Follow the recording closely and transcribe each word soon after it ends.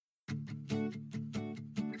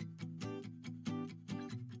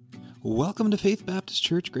Welcome to Faith Baptist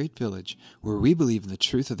Church Great Village, where we believe in the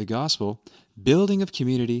truth of the gospel, building of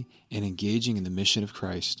community, and engaging in the mission of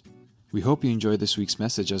Christ. We hope you enjoy this week's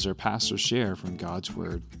message as our pastors share from God's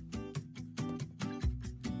Word.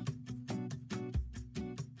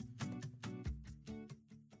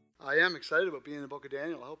 I am excited about being in the book of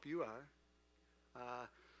Daniel. I hope you are.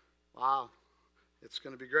 Wow, it's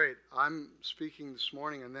going to be great. I'm speaking this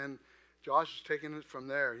morning, and then Josh is taking it from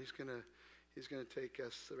there. He's going to take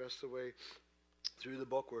us the rest of the way through the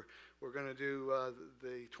book. We're going to do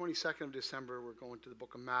the 22nd of December. We're going to the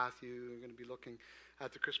book of Matthew. We're going to be looking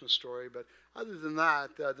at the Christmas story. But other than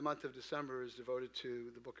that, the month of December is devoted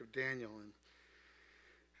to the book of Daniel.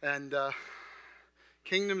 And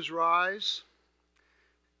kingdoms rise,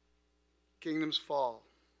 kingdoms fall.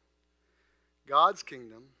 God's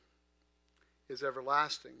kingdom is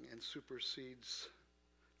everlasting and supersedes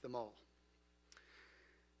them all.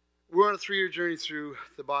 We're on a 3-year journey through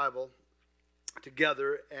the Bible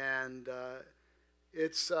together, and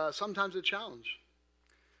it's sometimes a challenge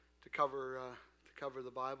to cover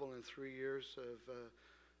the Bible in 3 years of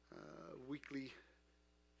weekly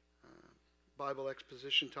Bible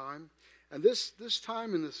exposition time. And this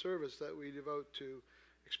time in the service that we devote to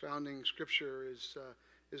expounding Scripture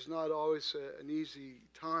is not always an easy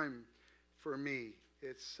time for me.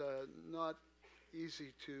 It's not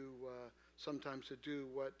easy to sometimes to do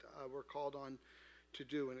what we're called on to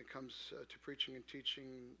do when it comes to preaching and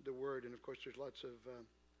teaching the Word. And of course, there's lots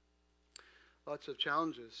of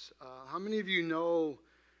challenges. How many of you know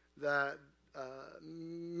that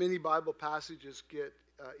many Bible passages get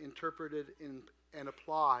interpreted and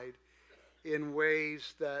applied in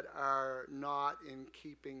ways that are not in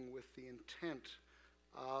keeping with the intent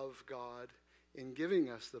of God in giving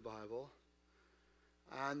us the Bible?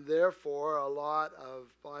 And therefore, a lot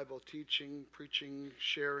of Bible teaching, preaching,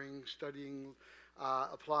 sharing, studying,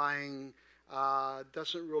 applying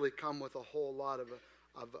doesn't really come with a whole lot of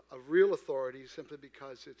real authority, simply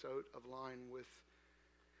because it's out of line with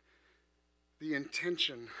the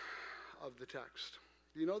intention of the text.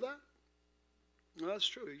 Do you know that? Well, that's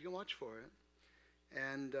true. You can watch for it.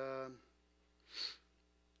 And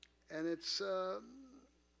it's, I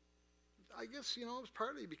guess, it's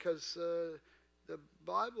partly because the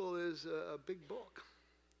Bible is a big book,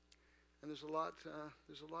 and there's a lot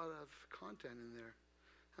of content in there.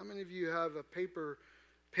 How many of you have a paper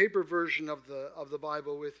version of the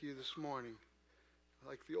Bible with you this morning,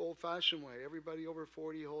 like the old-fashioned way? Everybody over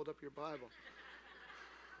 40, hold up your Bible.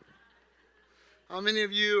 How many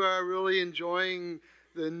of you are really enjoying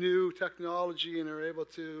the new technology and are able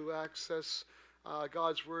to access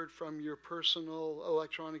God's Word from your personal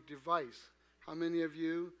electronic device? How many of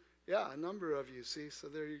you? Yeah, a number of you, see, so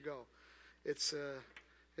there you go. It's a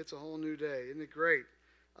whole new day. Isn't it great?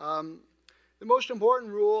 The most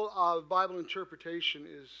important rule of Bible interpretation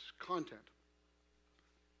is content.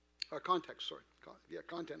 Context, sorry.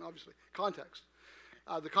 Content, obviously. Context.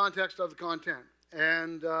 The context of the content.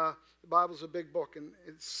 And the Bible's a big book, and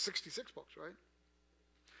it's 66 books, right?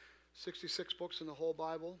 66 books in the whole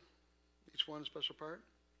Bible, each one a special part.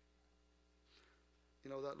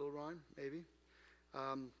 You know that little rhyme? Maybe.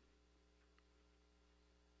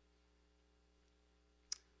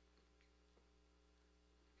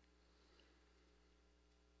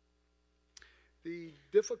 The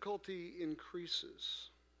difficulty increases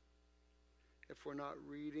if we're not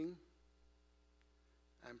reading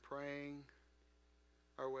and praying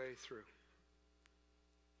our way through.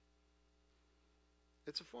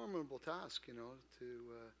 It's a formidable task,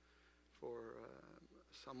 for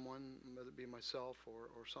someone, whether it be myself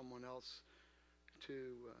or someone else,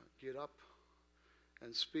 to get up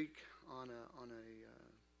and speak on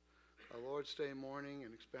a Lord's Day morning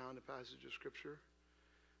and expound a passage of Scripture.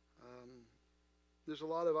 There's a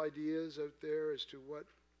lot of ideas out there as to what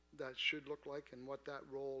that should look like and what that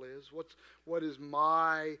role is. What is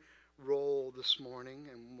my role this morning,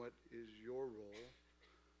 and what is your role?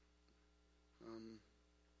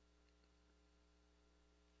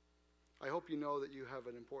 I hope you know that you have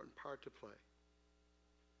an important part to play.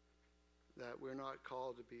 That we're not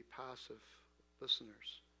called to be passive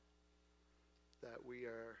listeners. That we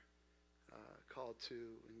are called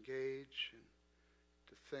to engage and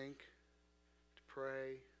to think, to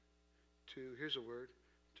pray, here's a word,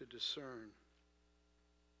 to discern.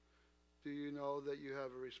 Do you know that you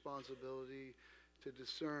have a responsibility to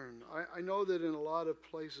discern? I know that in a lot of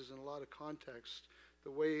places, in a lot of contexts,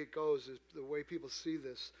 the way it goes is, the way people see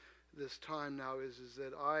this time now is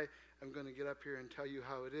that I am going to get up here and tell you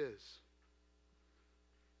how it is.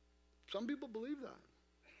 Some people believe that.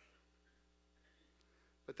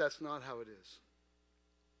 But that's not how it is.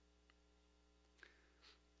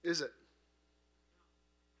 Is it?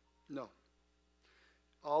 No.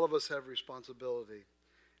 All of us have responsibility.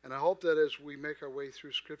 And I hope that as we make our way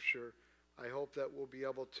through Scripture, I hope that we'll be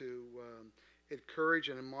able to encourage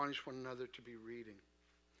and admonish one another to be reading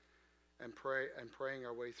and praying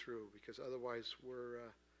our way through, because otherwise we're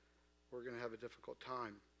going to have a difficult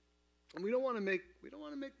time. And we don't want to make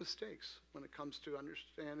mistakes when it comes to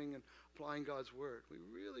understanding and applying God's Word. We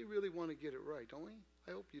really, really want to get it right, don't we?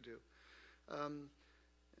 I hope you do.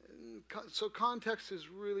 So context is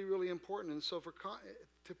really, really important. And so to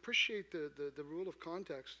appreciate the rule of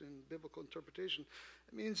context in biblical interpretation,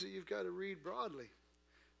 it means that you've got to read broadly.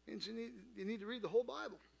 It means you need to read the whole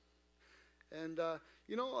Bible. And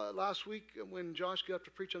last week when Josh got up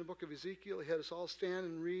to preach on the book of Ezekiel, he had us all stand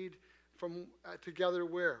and read from together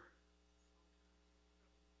where?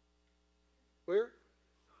 Where?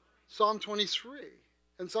 Psalm 23.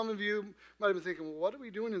 And some of you might have been thinking, well, what are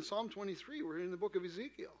we doing in Psalm 23? We're in the book of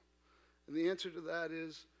Ezekiel. And the answer to that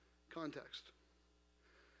is context.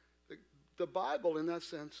 The Bible, in that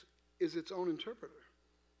sense, is its own interpreter.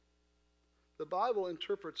 The Bible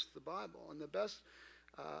interprets the Bible. And the best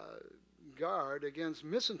guard against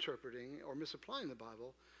misinterpreting or misapplying the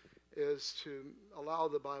Bible is to allow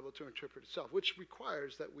the Bible to interpret itself, which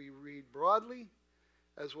requires that we read broadly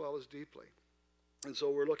as well as deeply. And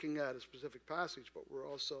so we're looking at a specific passage, but we're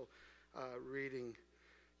also reading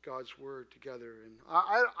God's Word together. And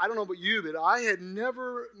I don't know about you, but I had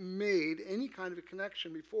never made any kind of a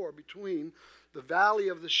connection before between the valley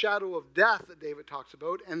of the shadow of death that David talks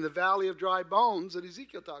about and the valley of dry bones that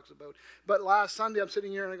Ezekiel talks about. But last Sunday I'm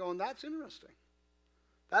sitting here and I'm going, that's interesting.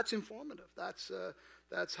 That's informative.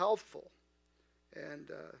 That's helpful.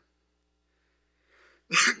 And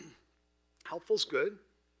helpful's good.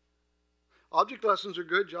 Object lessons are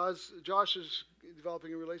good. Josh is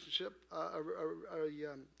developing a relationship,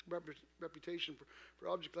 reputation for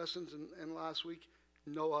object lessons, and last week,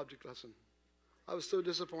 no object lesson. I was so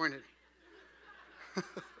disappointed.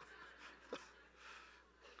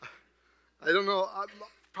 I don't know.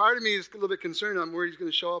 Part of me is a little bit concerned. I'm worried he's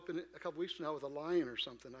going to show up in a couple weeks from now with a lion or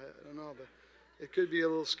something. I don't know, but it could be a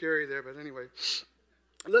little scary there. But anyway,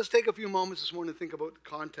 let's take a few moments this morning to think about the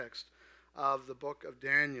context of the book of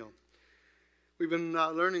Daniel. We've been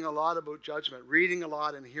learning a lot about judgment, reading a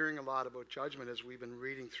lot and hearing a lot about judgment as we've been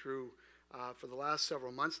reading through for the last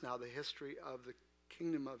several months now the history of the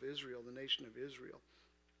kingdom of Israel, the nation of Israel.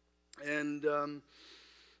 And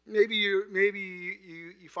maybe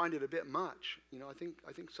you find it a bit much. I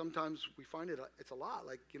think sometimes we find it's a lot.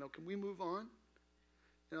 Like, can we move on?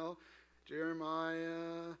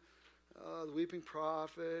 Jeremiah, the weeping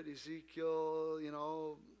prophet, Ezekiel,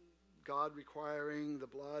 God requiring the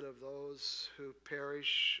blood of those who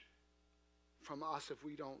perish from us if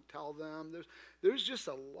we don't tell them. There's just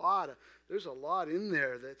there's a lot in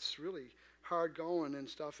there that's really hard going and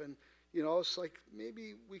stuff. And it's like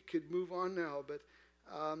maybe we could move on now, but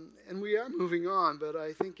and we are moving on. But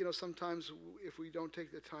I think sometimes if we don't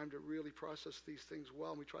take the time to really process these things well,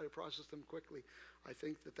 and we try to process them quickly, I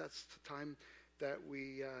think that's the time that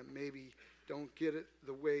we maybe don't get it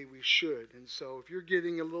the way we should. And so if you're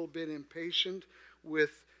getting a little bit impatient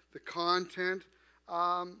with the content,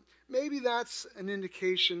 maybe that's an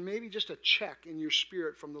indication, maybe just a check in your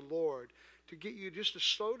spirit from the Lord to get you just to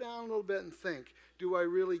slow down a little bit and think, do I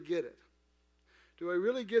really get it? Do I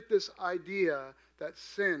really get this idea that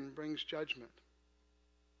sin brings judgment?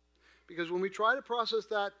 Because when we try to process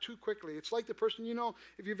that too quickly, it's like the person,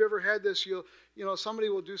 if you've ever had this, somebody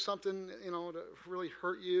will do something, to really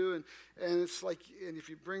hurt you, and it's like, and if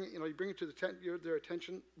you bring it to their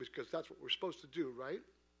attention, because that's what we're supposed to do, right?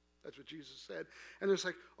 That's what Jesus said. And it's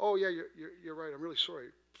like, oh yeah, you're right. I'm really sorry.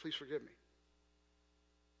 Please forgive me.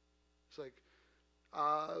 It's like,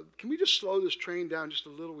 can we just slow this train down just a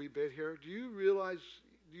little wee bit here? Are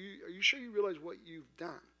you sure you realize what you've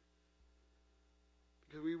done?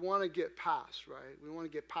 Because we want to get past, right? We want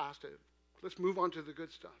to get past it. Let's move on to the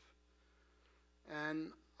good stuff.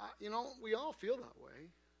 And, we all feel that way.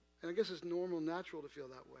 And I guess it's normal, natural to feel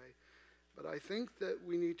that way. But I think that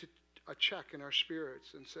we need a check in our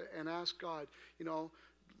spirits and ask God,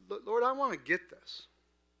 Lord, I want to get this.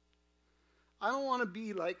 I don't want to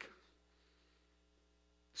be like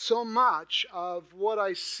so much of what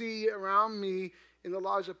I see around me in the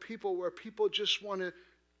lives of people where people just want to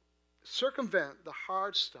circumvent the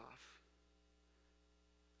hard stuff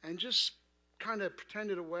and just kind of pretend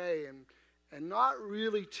it away and not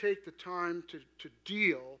really take the time to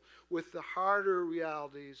deal with the harder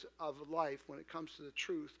realities of life when it comes to the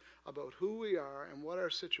truth about who we are and what our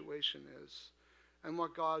situation is and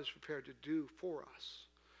what God is prepared to do for us.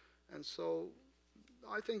 And so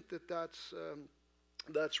I think that's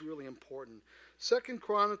That's really important. 2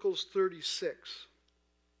 Chronicles 36.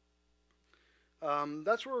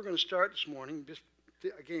 That's where we're going to start this morning. Just,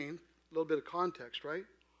 again, a little bit of context, right?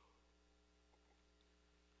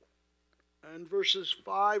 And verses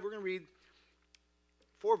 5, we're going to read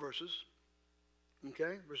 4 verses.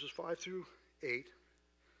 Okay? Verses 5 through 8.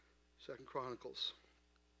 2 Chronicles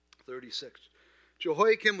 36.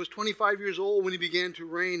 Jehoiakim was 25 years old when he began to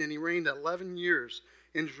reign, and he reigned 11 years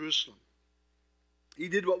in Jerusalem. He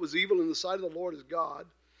did what was evil in the sight of the Lord his God.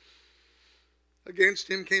 Against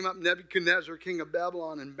him came up Nebuchadnezzar, king of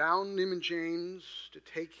Babylon, and bound him in chains to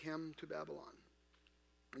take him to Babylon.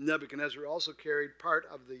 Nebuchadnezzar also carried part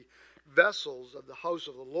of the vessels of the house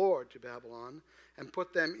of the Lord to Babylon and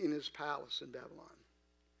put them in his palace in Babylon.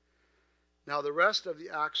 Now the rest of the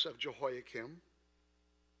acts of Jehoiakim,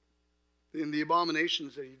 in the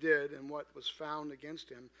abominations that he did and what was found against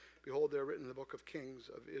him, behold, they are written in the book of Kings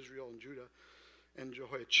of Israel and Judah. And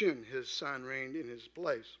Jehoiachin, his son, reigned in his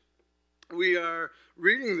place. We are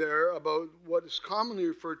reading there about what is commonly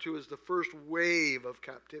referred to as the first wave of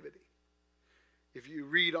captivity. If you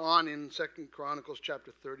read on in 2 Chronicles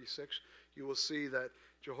chapter 36, you will see that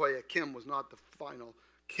Jehoiakim was not the final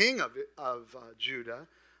king of Judah.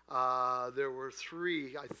 There were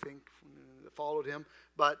 3, I think, that followed him.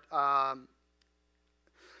 But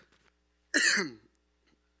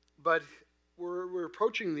we're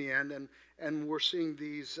approaching the end, and we're seeing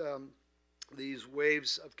these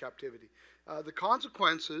waves of captivity. The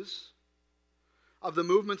consequences of the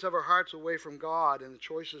movements of our hearts away from God and the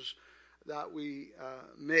choices that we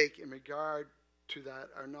make in regard to that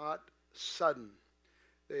are not sudden.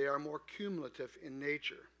 They are more cumulative in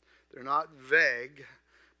nature. They're not vague,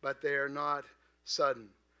 but they are not sudden.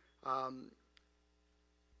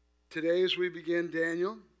 Today, as we begin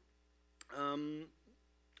Daniel,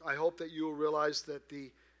 I hope that you will realize that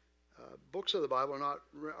the books of the Bible are not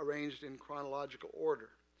arranged in chronological order.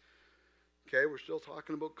 Okay, we're still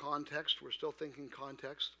talking about context. We're still thinking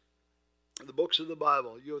context. The books of the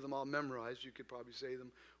Bible, you have them all memorized. You could probably say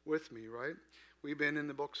them with me, right? We've been in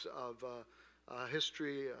the books of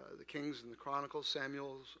history, the Kings and the Chronicles,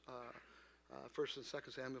 Samuel's, 1st and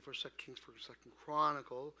 2nd Samuel, 1st, 2nd Kings, 1st, 2nd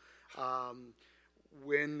Chronicle.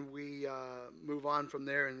 When we move on from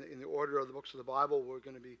there in the order of the books of the Bible, we're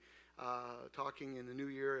going to be talking in the new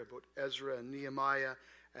year about Ezra and Nehemiah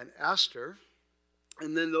and Esther.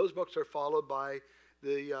 And then those books are followed by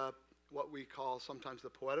the what we call sometimes the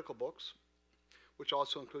poetical books, which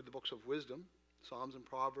also include the books of wisdom, Psalms and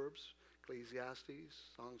Proverbs, Ecclesiastes,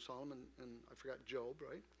 Song of Solomon, and I forgot Job,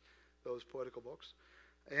 right? Those poetical books.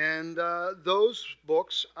 And those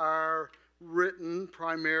books are written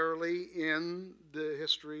primarily in the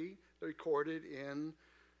history recorded in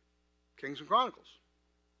Kings and Chronicles.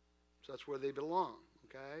 So that's where they belong,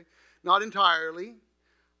 okay? Not entirely.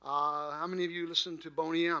 How many of you listened to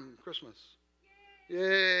Boney M. Christmas?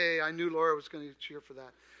 Yay! I knew Laura was going to cheer for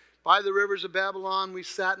that. By the rivers of Babylon we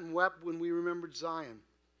sat and wept when we remembered Zion.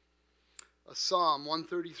 A Psalm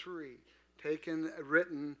 133,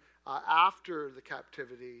 written after the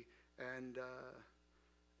captivity, and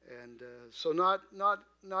so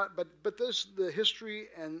but this the history,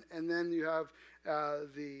 and then you have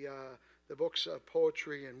the books of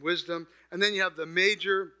poetry and wisdom, and then you have the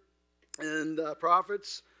major and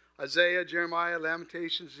prophets, Isaiah, Jeremiah,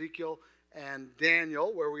 Lamentations, Ezekiel, and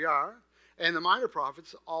Daniel, where we are, and the minor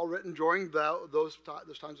prophets, all written during those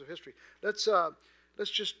times of history. Let's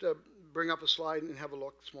just bring up a slide and have a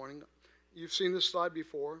look this morning. You've seen this slide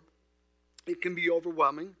before. It can be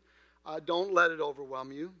overwhelming. Don't let it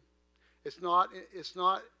overwhelm you. It's not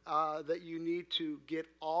that you need to get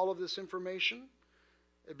all of this information.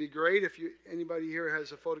 It'd be great if anybody here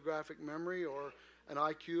has a photographic memory or an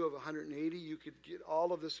IQ of 180. You could get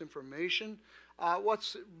all of this information.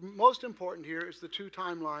 What's most important here is the 2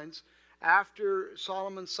 timelines. After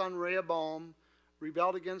Solomon's son Rehoboam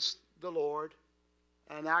rebelled against the Lord,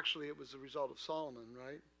 and actually it was the result of Solomon,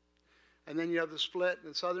 right? And then you have the split in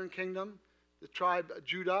the southern kingdom, the tribe of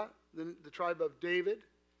Judah, the tribe of David,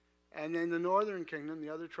 and then the northern kingdom,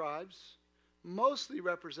 the other tribes, mostly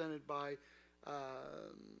represented by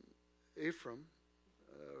Ephraim,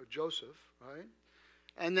 Joseph, right?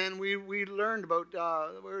 And then we learned about,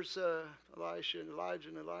 where's Elijah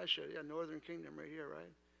and Elisha? Yeah, northern kingdom right here,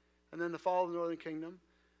 right? And then the fall of the northern kingdom.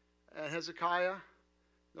 And Hezekiah,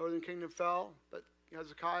 northern kingdom fell, but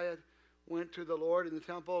Hezekiah went to the Lord in the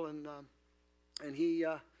temple, and he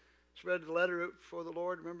spread the letter out for the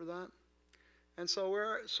Lord. Remember that? And so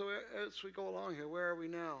as we go along here, where are we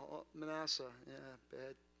now? Oh, Manasseh, yeah,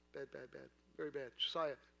 bad, very bad.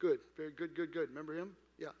 Josiah, good, very good. Remember him?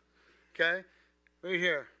 Yeah. Okay, right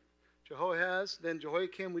here. Jehoahaz, then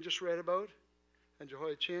Jehoiakim we just read about, and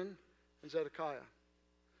Jehoiachin, and Zedekiah.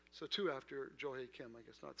 So 2 after Jehoiakim, I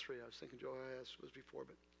guess, not 3. I was thinking Jehoahaz was before,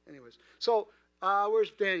 but anyways. So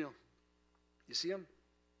where's Daniel? You see him?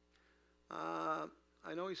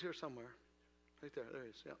 I know he's here somewhere. Right there. There he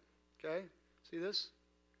is. Yeah. Okay? See this?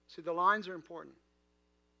 See, the lines are important.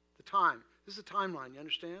 The time. This is a timeline. You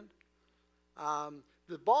understand?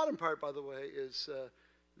 The bottom part, by the way, is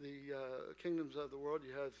the kingdoms of the world.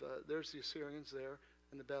 You have, there's the Assyrians there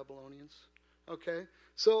and the Babylonians. Okay?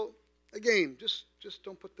 So, again, just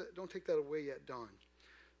don't take that away yet, Don.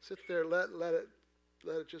 Sit there, let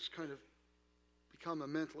it just kind of become a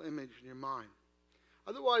mental image in your mind.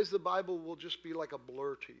 Otherwise, the Bible will just be like a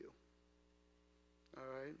blur to you. All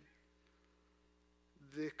right?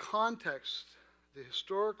 The context, the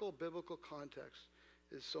historical, biblical context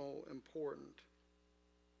is so important.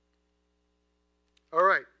 All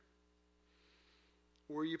right.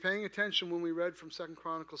 Were you paying attention when we read from 2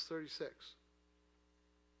 Chronicles 36?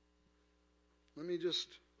 Let me just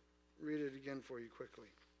read it again for you quickly.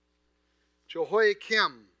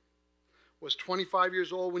 Jehoiakim was 25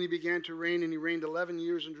 years old when he began to reign, and he reigned 11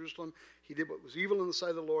 years in Jerusalem. He did what was evil in the sight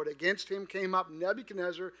of the Lord. Against him came up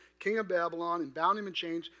Nebuchadnezzar, king of Babylon, and bound him in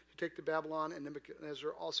chains to take to Babylon. And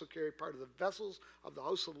Nebuchadnezzar also carried part of the vessels of the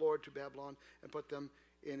house of the Lord to Babylon and put them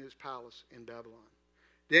in his palace in Babylon.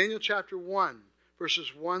 Daniel chapter 1,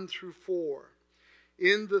 verses 1 through 4.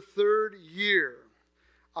 In the 3rd year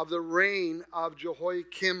of the reign of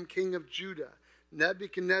Jehoiakim, king of Judah,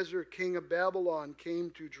 Nebuchadnezzar, king of Babylon,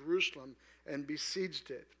 came to Jerusalem and besieged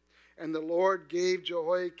it. And the Lord gave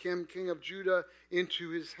Jehoiakim, king of Judah, into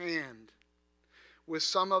his hand with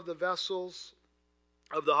some of the vessels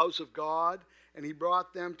of the house of God, and he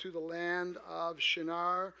brought them to the land of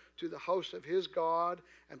Shinar, to the house of his God,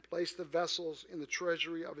 and placed the vessels in the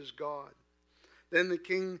treasury of his God. Then the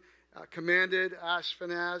king commanded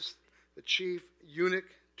Ashpenaz, the chief eunuch,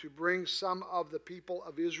 to bring some of the people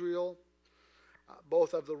of Israel,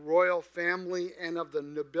 both of the royal family and of the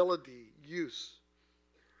nobility, youths,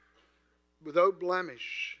 without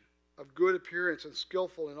blemish, of good appearance and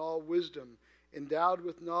skillful in all wisdom, endowed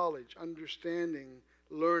with knowledge, understanding,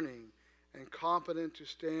 learning, and competent to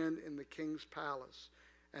stand in the king's palace,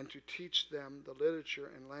 and to teach them the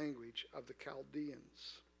literature and language of the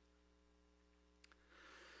Chaldeans.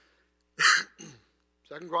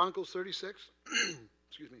 2 Chronicles 36,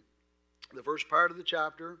 excuse me, the first part of the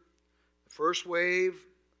chapter, the first wave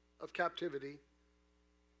of captivity,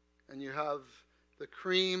 and you have the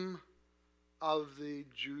cream of the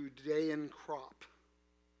Judean crop.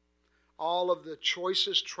 All of the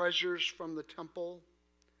choicest treasures from the temple,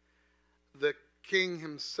 the king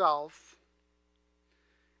himself,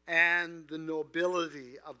 and the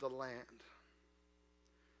nobility of the land.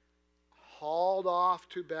 Hauled off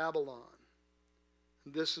to Babylon.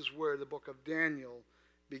 And this is where the book of Daniel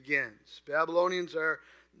begins. Babylonians are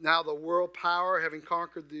now the world power, having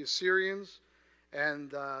conquered the Assyrians,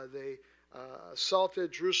 and they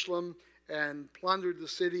assaulted Jerusalem and plundered the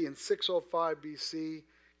city in 605 BC,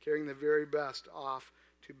 carrying the very best off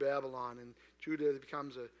to Babylon. And Judah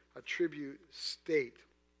becomes a tribute state.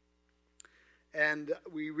 And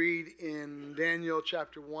we read in Daniel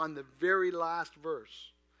chapter 1, the very last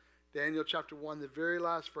verse. Daniel chapter 1, the very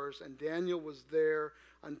last verse. And Daniel was there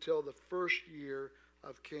until the first year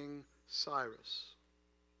of King Cyrus.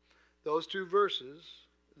 Those two verses,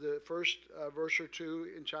 the first verse or two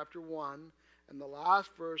in chapter 1 and the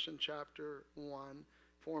last verse in chapter 1,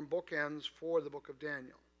 form bookends for the book of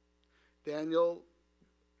Daniel. Daniel,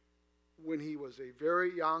 when he was a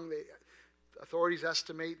very young, authorities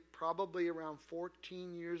estimate probably around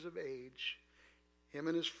 14 years of age, him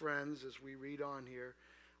and his friends, as we read on here,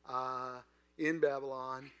 in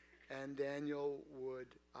Babylon, and Daniel would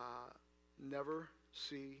never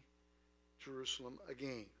see Jerusalem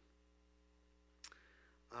again.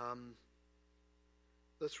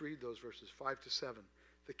 Let's read those verses 5 to 7.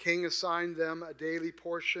 The king assigned them a daily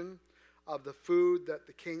portion of the food that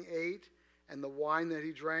the king ate and the wine that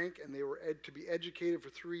he drank, and they were to be educated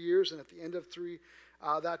for 3 years, and at the end of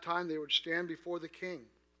that time they would stand before the king.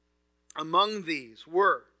 Among these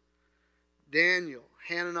were Daniel,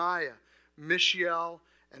 Hananiah, Mishael,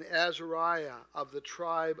 and Azariah of the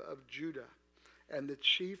tribe of Judah. And the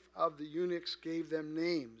chief of the eunuchs gave them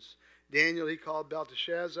names. Daniel he called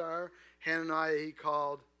Belteshazzar, Hananiah he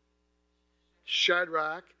called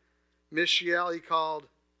Shadrach, Mishael he called,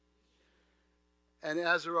 and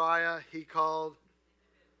Azariah he called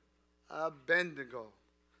Abednego.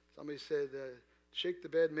 Somebody said, shake the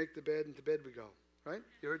bed, make the bed, and to bed we go. Right?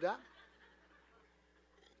 You heard that?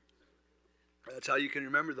 That's how you can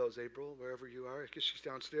remember those, April, wherever you are. I guess she's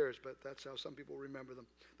downstairs, but that's how some people remember them.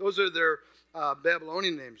 Those are their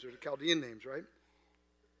Babylonian names, or the Chaldean names, right?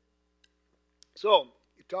 So,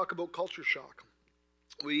 you talk about culture shock.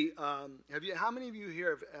 How many of you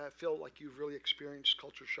here feel like you've really experienced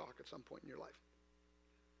culture shock at some point in your life?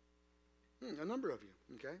 A number of you,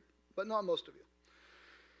 okay? But not most of you.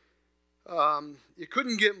 You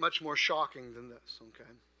couldn't get much more shocking than this,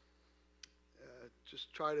 okay?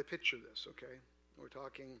 Just try to picture this, okay? We're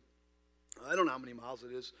talking, I don't know how many miles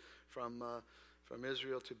it is from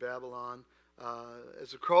Israel to Babylon.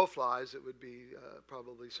 As a crow flies, it would be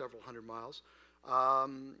probably several hundred miles.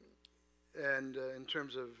 And in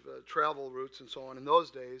terms of travel routes and so on, in those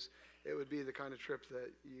days, it would be the kind of trip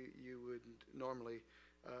that you would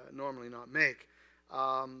normally not make.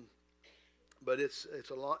 But it's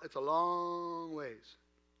a long ways.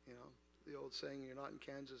 You know, the old saying, "You're not in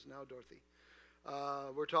Kansas now, Dorothy."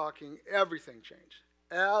 We're talking everything changed.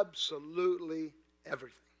 Absolutely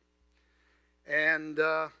everything. And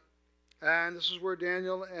this is where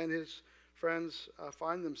Daniel and his friends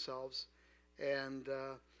find themselves. And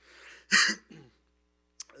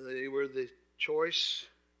they were the choice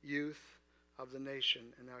youth of the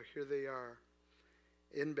nation. And now here they are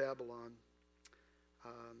in Babylon,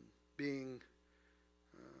 being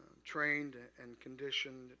trained and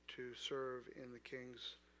conditioned to serve in the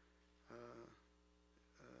king's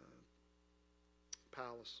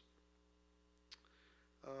palace.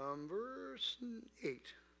 Verse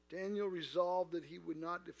 8. Daniel resolved that he would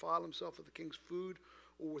not defile himself with the king's food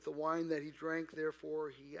or with the wine that he drank. Therefore,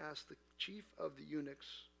 he asked the chief of the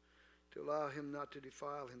eunuchs to allow him not to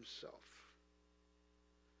defile himself.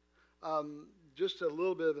 Just a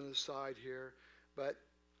little bit of an aside here, but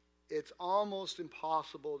it's almost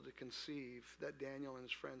impossible to conceive that Daniel and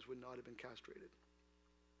his friends would not have been castrated.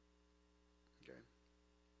 Okay.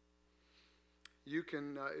 You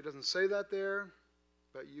can. It doesn't say that there,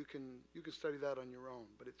 but you can study that on your own.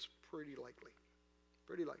 But it's pretty likely.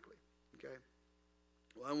 Pretty likely. Okay.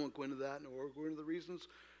 Well, I won't go into that, nor go into the reasons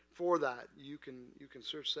for that. You can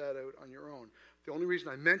search that out on your own. The only reason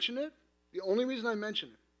I mention it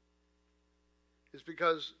is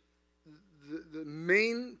because the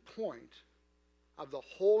main point of the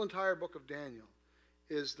whole entire book of Daniel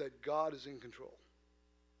is that God is in control.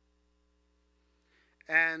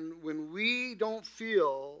 And when we don't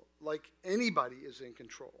feel like anybody is in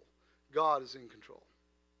control, God is in control.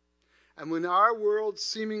 And when our world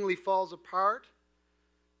seemingly falls apart,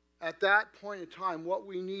 at that point in time, what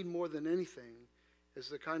we need more than anything is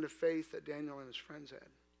the kind of faith that Daniel and his friends had.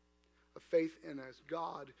 A faith in a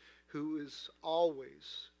God who is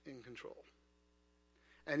always in control.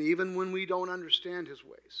 And even when we don't understand his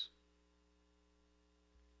ways,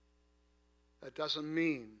 that doesn't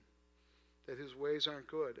mean that his ways aren't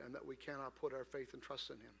good and that we cannot put our faith and trust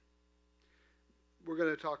in him. We're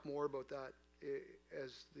going to talk more about that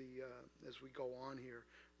as we go on here.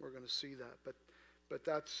 We're going to see that, but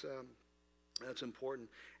that's important.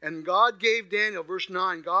 And God gave Daniel, verse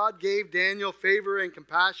 9, God gave Daniel favor and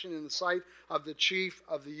compassion in the sight of the chief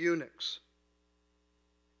of the eunuchs.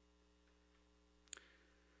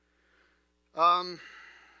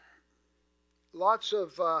 Lots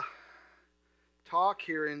of talk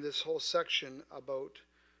here in this whole section about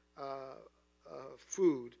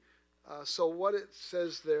food. So what it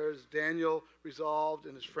says there is Daniel resolved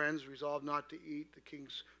and his friends resolved not to eat the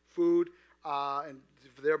king's food and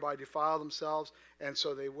thereby defile themselves. And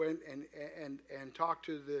so they went and talked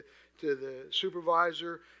to the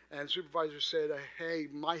supervisor. And the supervisor said, hey,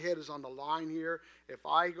 my head is on the line here. If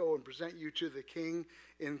I go and present you to the king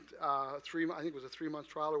in I think it was a 3-month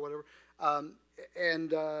trial or whatever,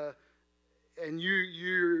 and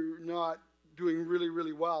you're not doing really,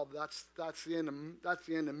 really well, that's the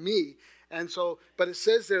end of me. And so, but it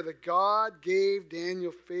says there that God gave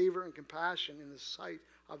Daniel favor and compassion in the sight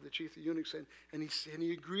of the chief of the eunuchs, and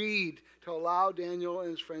he agreed to allow Daniel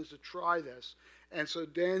and his friends to try this. And so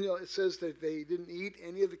Daniel, it says that they didn't eat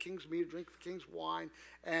any of the king's meat, drink the king's wine,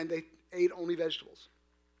 and they ate only vegetables.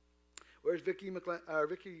 Where's Vicky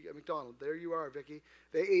McDonald? There you are, Vicky.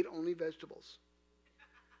 They ate only vegetables.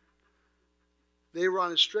 They were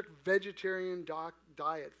on a strict vegetarian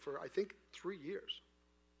diet for, I think, 3 years.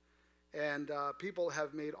 And people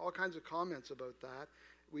have made all kinds of comments about that.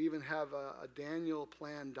 We even have a Daniel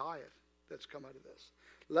plan diet that's come out of this.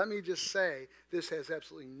 Let me just say, this has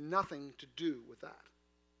absolutely nothing to do with that.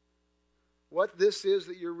 What this is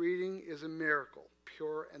that you're reading is a miracle,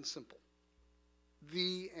 pure and simple.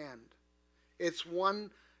 The end. It's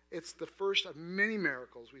the first of many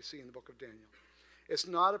miracles we see in the book of Daniel. It's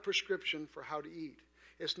not a prescription for how to eat.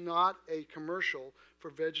 It's not a commercial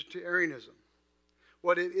for vegetarianism.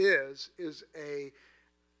 What it is a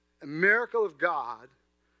miracle of God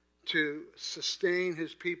to sustain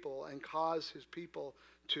his people and cause his people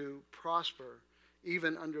to prosper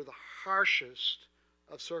even under the harshest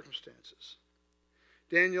of circumstances.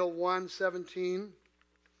 Daniel 1:17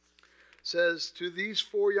 says, "To these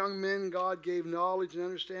 4 young men God gave knowledge and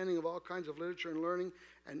understanding of all kinds of literature and learning,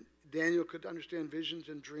 and Daniel could understand visions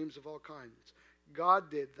and dreams of all kinds."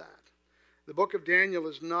 God did that. The book of Daniel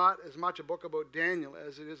is not as much a book about Daniel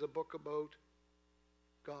as it is a book about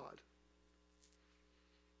God.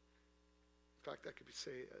 In fact, that could be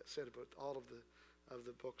said about all of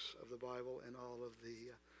the books of the Bible and all of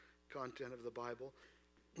the content of the Bible.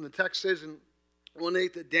 And the text says in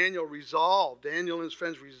 1:8 that Daniel and his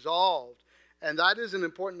friends resolved. And that is an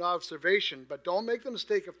important observation, but don't make the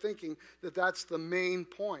mistake of thinking that that's the main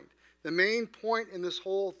point. The main point in this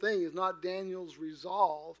whole thing is not Daniel's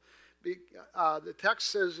resolve. The text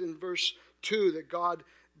says in verse 2 that God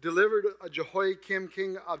delivered Jehoiakim,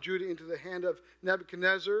 king of Judah, into the hand of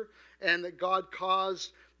Nebuchadnezzar, and that God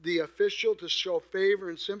caused the official to show favor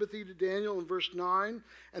and sympathy to Daniel in verse 9,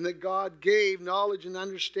 and that God gave knowledge and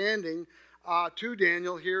understanding to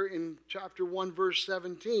Daniel here in chapter 1, verse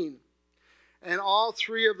 17. And all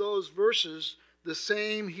 3 of those verses, the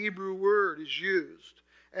same Hebrew word is used.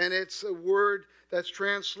 And it's a word that's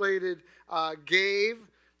translated gave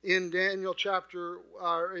in Daniel chapter,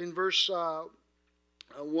 in verse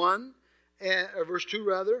 1, verse 2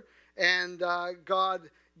 rather. And God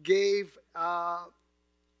gave,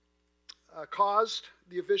 caused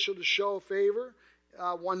the official to show favor,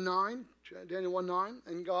 1:9. Daniel 1:9,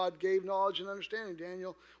 and God gave knowledge and understanding,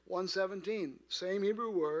 Daniel 1:17. Same Hebrew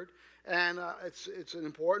word, and it's an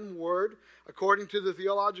important word. According to the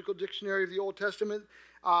Theological Dictionary of the Old Testament,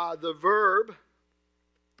 the verb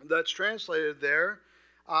that's translated there,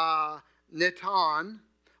 netan,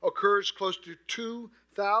 occurs close to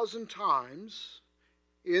 2,000 times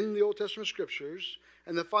in the Old Testament scriptures,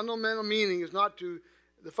 and the fundamental meaning is not to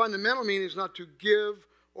give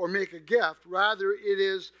or make a gift. Rather, it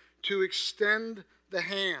is to extend the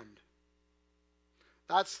hand.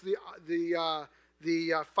 That's the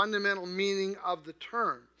fundamental meaning of the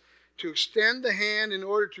term. To extend the hand in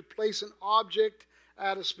order to place an object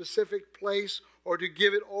at a specific place or to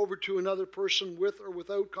give it over to another person with or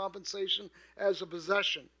without compensation as a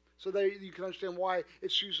possession. So there you can understand why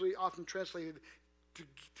it's usually often translated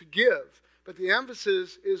to give. But the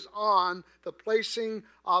emphasis is on the placing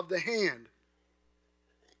of the hand.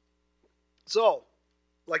 So,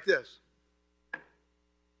 like this.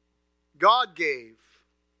 God gave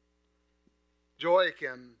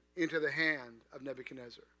Jehoiakim into the hand of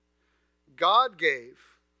Nebuchadnezzar. God gave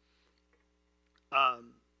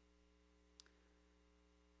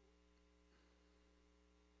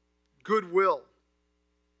goodwill,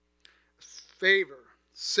 favor,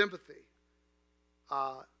 sympathy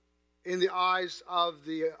in the eyes of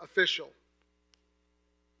the official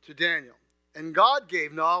to Daniel. And God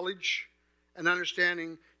gave knowledge and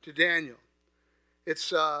understanding to Daniel.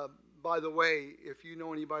 It's, by the way, if you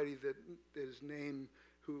know anybody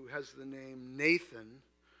who has the name Nathan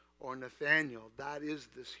or Nathaniel, that is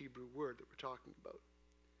this Hebrew word that we're talking about.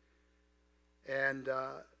 And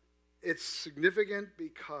it's significant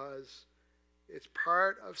because it's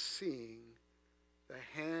part of seeing the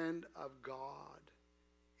hand of God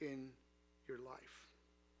in your life.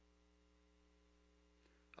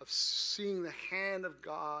 Of seeing the hand of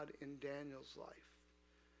God in Daniel's life.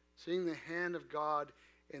 Seeing the hand of God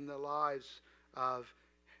in the lives of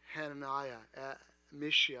Hananiah,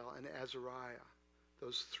 Mishael, and Azariah,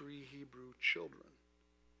 those 3 Hebrew children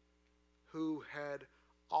who had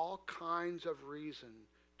all kinds of reason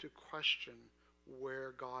to question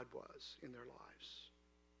where God was in their lives.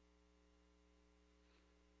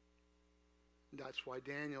 That's why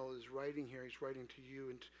Daniel is writing here. He's writing to you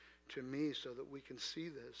and to me so that we can see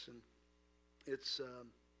this. And it's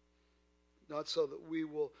not so that we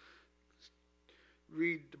will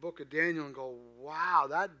read the book of Daniel and go, wow,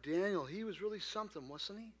 that Daniel, he was really something,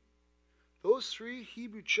 wasn't he? Those 3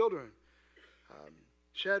 Hebrew children,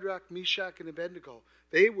 Shadrach, Meshach, and Abednego,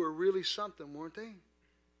 they were really something, weren't they?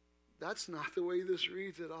 That's not the way this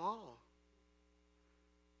reads at all.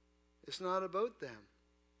 It's not about them.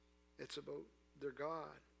 It's about their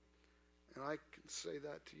God. And I can say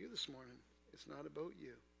that to you this morning. It's not about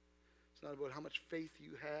you. It's not about how much faith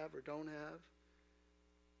you have or don't have.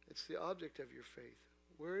 It's the object of your faith.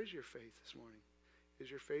 Where is your faith this morning? Is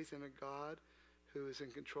your faith in a God who is in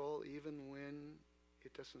control even when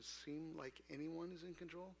it doesn't seem like anyone is in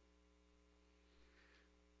control?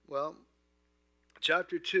 Well,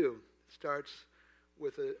 chapter 2 starts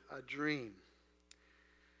with a dream.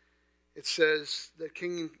 it says that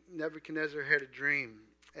King Nebuchadnezzar had a dream,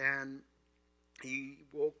 and he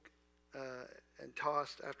woke and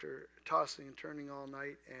tossed after tossing and turning all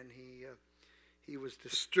night, and he was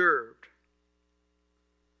disturbed.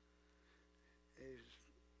 He's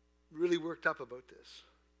really worked up about this.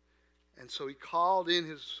 And so he called in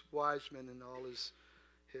his wise men and all his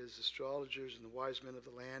astrologers and the wise men of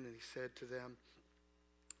the land, and he said to them,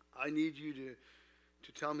 I need you to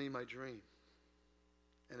tell me my dream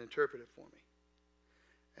and interpret it for me.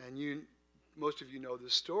 And most of you know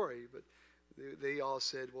this story, but they all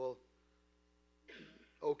said, well,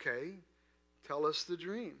 okay, tell us the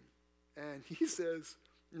dream. And he says,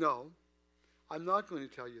 no, I'm not going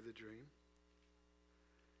to tell you the dream.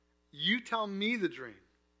 You tell me the dream.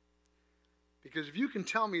 Because if you can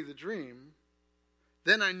tell me the dream,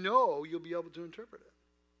 then I know you'll be able to interpret it.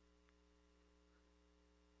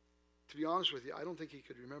 To be honest with you, I don't think he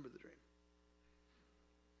could remember the dream.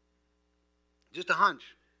 Just a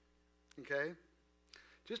hunch. Okay?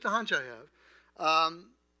 Just a hunch I have.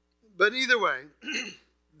 But either way,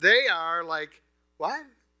 they are like, what?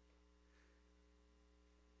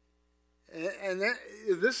 And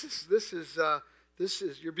this is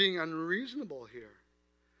you're being unreasonable here.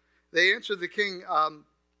 They answered the king,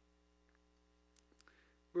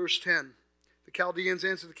 verse 10. The Chaldeans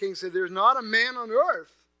answered the king and said, there's not a man on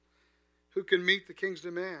earth who can meet the king's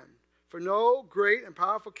demand. For no great and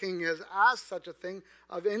powerful king has asked such a thing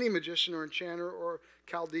of any magician or enchanter or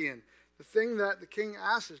Chaldean. The thing that the king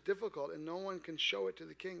asks is difficult, and no one can show it to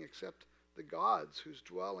the king except the gods, whose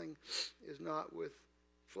dwelling is not with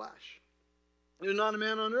flesh. There's not a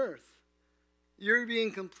man on earth. You're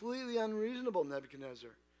being completely unreasonable,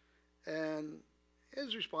 Nebuchadnezzar. And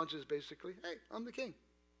his response is basically, hey, I'm the king.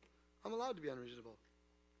 I'm allowed to be unreasonable.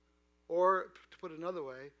 Or, to put it another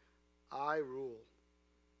way, I rule.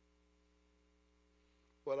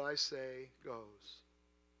 What I say goes.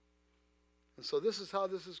 And so this is how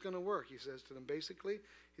this is going to work. He says to them, basically,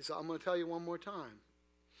 he said, I'm going to tell you one more time.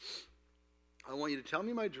 I want you to tell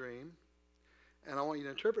me my dream, and I want you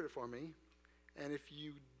to interpret it for me. And if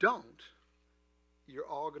you don't, you're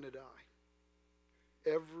all going to die.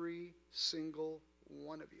 Every single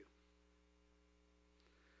one of you.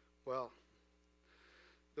 Well,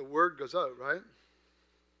 the word goes out, right?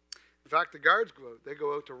 In fact, the guards go out. They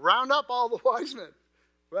go out to round up all the wise men.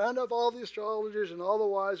 Round up all the astrologers and all the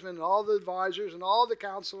wise men and all the advisors and all the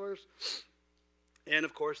counselors. And,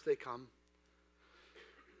 of course, they come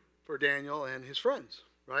for Daniel and his friends,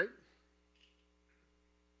 right?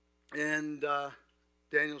 And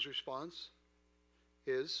Daniel's response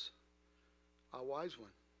is a wise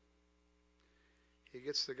one. He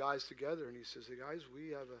gets the guys together and he says, hey guys,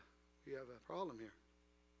 we have a problem here.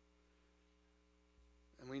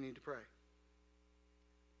 And we need to pray.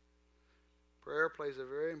 Prayer plays a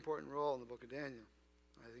very important role in the book of Daniel.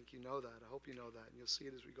 I think you know that. I hope you know that. And you'll see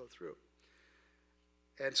it as we go through.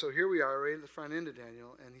 And so here we are, right at the front end of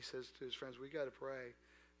Daniel. And he says to his friends, we got to pray.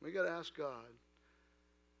 We got to ask God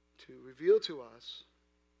to reveal to us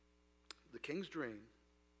the king's dream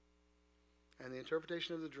and the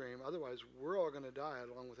interpretation of the dream. Otherwise, we're all going to die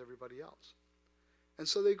along with everybody else. And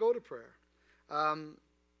so they go to prayer. And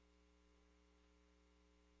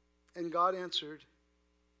God answered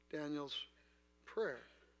Daniel's prayer.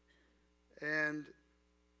 And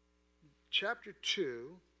chapter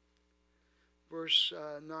 2, verse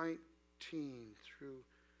 19 through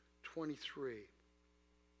 23.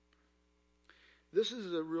 This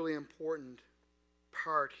is a really important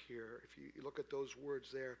part here. If you look at those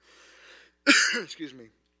words there. Excuse me.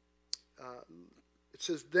 It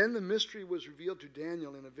says, then the mystery was revealed to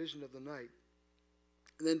Daniel in a vision of the night.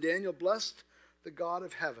 And then Daniel blessed the God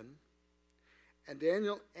of heaven. And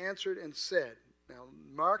Daniel answered and said, now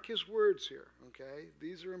mark his words here, okay?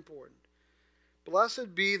 These are important.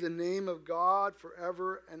 Blessed be the name of God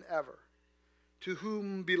forever and ever, to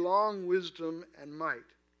whom belong wisdom and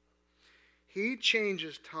might. He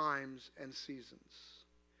changes times and seasons.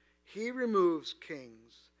 He removes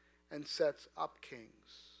kings and sets up kings.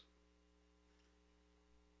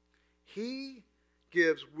 He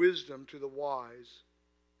gives wisdom to the wise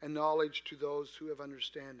and knowledge to those who have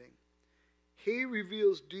understanding. He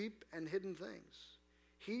reveals deep and hidden things.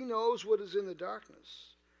 He knows what is in the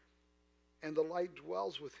darkness, and the light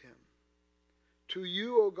dwells with him. To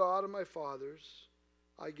you, O God of my fathers,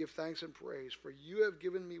 I give thanks and praise, for you have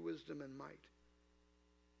given me wisdom and might.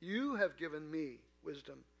 You have given me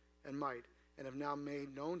wisdom and might, and have now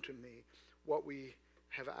made known to me what we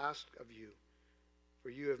have asked of you.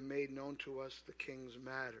 For you have made known to us the king's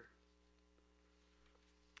matter.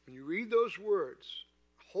 When you read those words,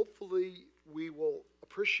 hopefully we will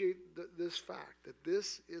appreciate this fact that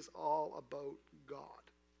this is all about God.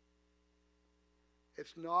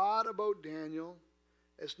 It's not about Daniel.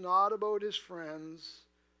 It's not about his friends.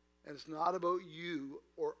 And it's not about you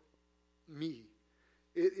or me.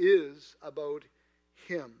 It is about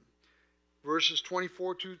him. Verses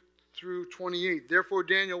 24 through 28. Therefore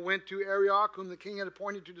Daniel went to Arioch, whom the king had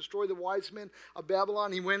appointed to destroy the wise men of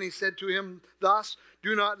Babylon. He went and he said to him thus,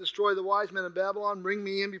 do not destroy the wise men of Babylon. Bring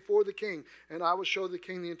me in before the king, and I will show the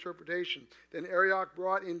king the interpretation. Then Arioch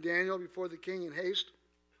brought in Daniel before the king in haste.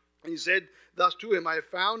 And he said thus to him, I have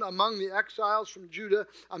found among the exiles from Judah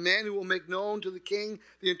a man who will make known to the king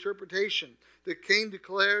the interpretation. The king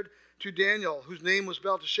declared to Daniel, whose name was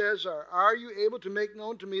Belteshazzar, are you able to make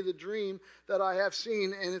known to me the dream that I have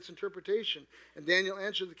seen and its interpretation? And Daniel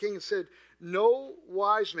answered the king and said, no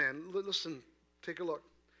wise man, listen, take a look.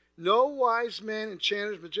 No wise man,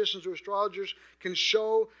 enchanters, magicians, or astrologers can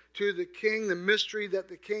show to the king the mystery that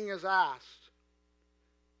the king has asked.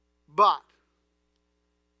 But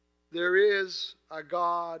there is a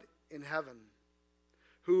God in heaven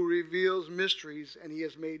who reveals mysteries, and he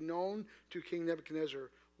has made known to King Nebuchadnezzar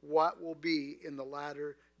what will be in the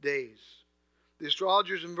latter days. The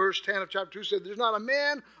astrologers in verse 10 of chapter 2 said, there's not a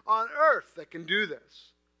man on earth that can do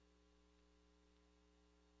this.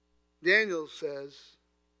 Daniel says,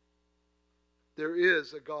 there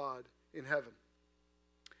is a God in heaven.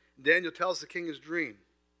 Daniel tells the king his dream.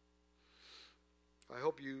 I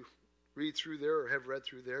hope you read through there or have read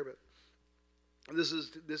through there, but this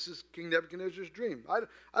is King Nebuchadnezzar's dream. I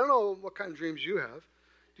don't know what kind of dreams you have.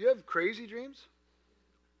 Do you have crazy dreams?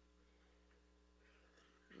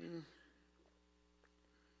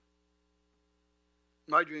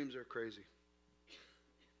 My dreams are crazy.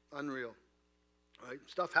 Unreal. Right?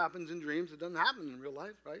 Stuff happens in dreams that doesn't happen in real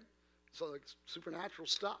life, right? So like supernatural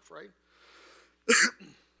stuff, right?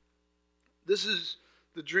 This is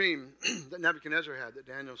the dream that Nebuchadnezzar had that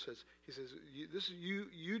Daniel says. He says,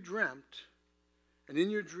 you dreamt, and in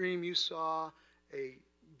your dream you saw a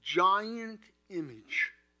giant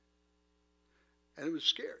image. And it was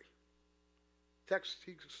scary. Text,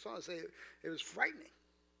 he saw say it was frightening.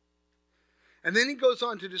 And then he goes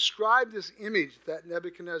on to describe this image that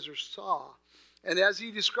Nebuchadnezzar saw. And as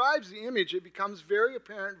he describes the image, it becomes very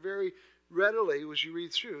apparent very readily as you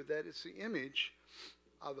read through that it's the image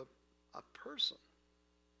of a person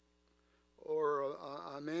or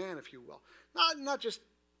a man, if you will. Not just,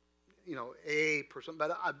 a person,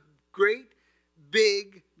 but a great,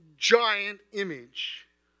 big, giant image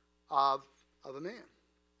of a man.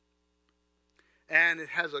 And it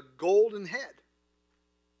has a golden head.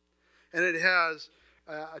 And it has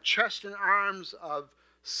a chest and arms of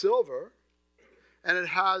silver. And it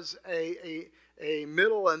has a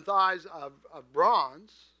middle and thighs of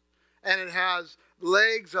bronze. And it has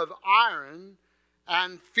legs of iron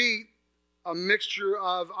and feet, a mixture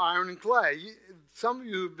of iron and clay. Some of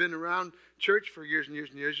you have been around church for years and years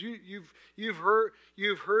and years. You've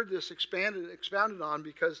heard this expounded on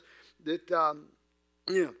because that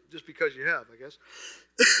just because you have, I guess.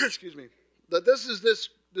 Excuse me. That this is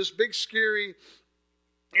this big scary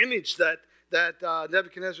image that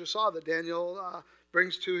Nebuchadnezzar saw that Daniel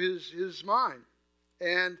brings to his mind,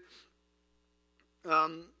 and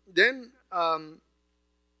then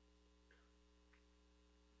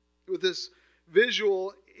with this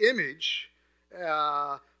visual image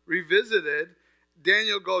revisited,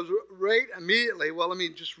 Daniel goes right immediately. Well,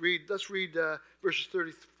 let's read verses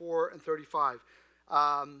 34 and 35.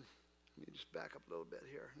 Let me just back up a little bit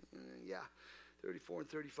here. 34 and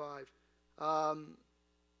 35.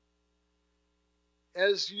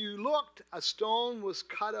 As you looked, a stone was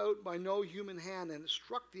cut out by no human hand, and it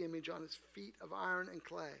struck the image on its feet of iron and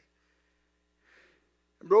clay,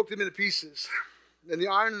 and broke them into pieces. Then the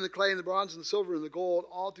iron and the clay and the bronze and the silver and the gold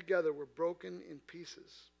all together were broken in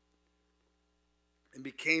pieces, and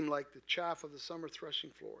became like the chaff of the summer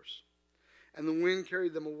threshing floors. And the wind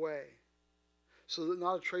carried them away, so that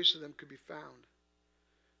not a trace of them could be found.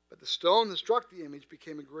 But the stone that struck the image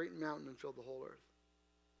became a great mountain and filled the whole earth.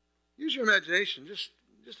 Use your imagination. Just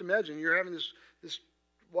imagine you're having this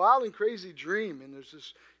wild and crazy dream, and there's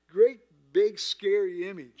this great, big, scary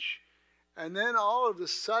image. And then all of a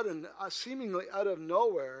sudden, seemingly out of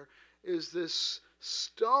nowhere, is this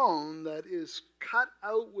stone that is cut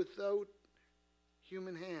out without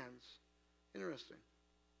human hands. Interesting.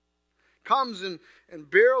 Comes and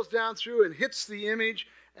barrels down through and hits the image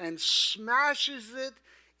and smashes it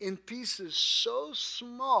in pieces so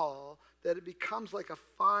small that it becomes like a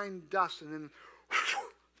fine dust, and then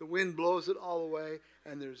the wind blows it all away,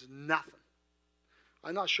 and there's nothing.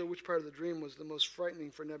 I'm not sure which part of the dream was the most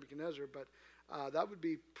frightening for Nebuchadnezzar, but that would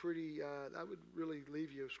be pretty. That would really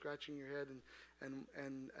leave you scratching your head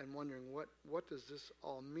and wondering what does this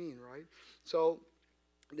all mean, right? So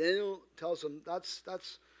Daniel tells him that's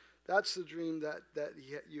the dream that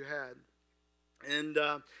you had. And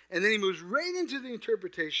then he moves right into the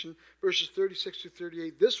interpretation, verses 36 to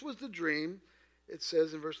 38. This was the dream, it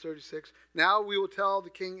says in verse 36. Now we will tell the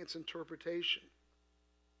king its interpretation.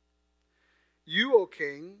 You, O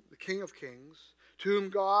king, the King of kings, to whom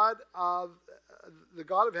the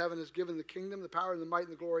God of heaven has given the kingdom, the power, and the might,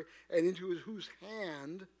 and the glory, and into whose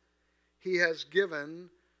hand he has given,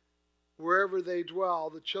 wherever they dwell,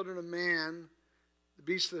 the children of man, the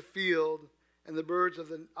beasts of the field, and the birds of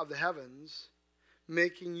the heavens,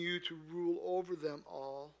 making you to rule over them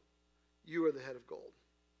all. You are the head of gold.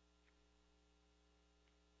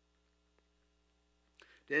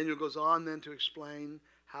 Daniel goes on then to explain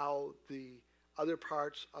how the other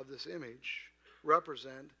parts of this image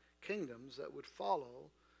represent kingdoms that would follow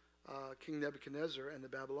King Nebuchadnezzar and the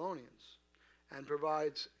Babylonians, and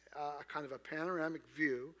provides a kind of a panoramic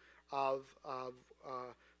view of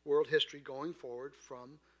world history going forward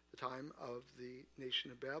from the time of the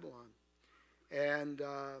nation of Babylon. And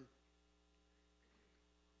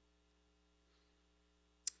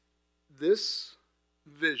this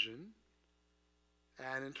vision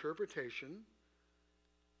and interpretation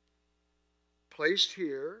placed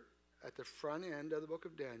here at the front end of the book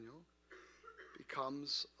of Daniel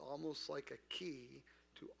becomes almost like a key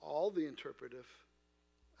to all the interpretive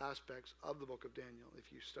aspects of the book of Daniel.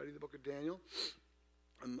 If you study the book of Daniel,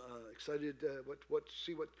 I'm excited to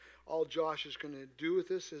see what all Josh is going to do with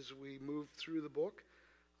this as we move through the book.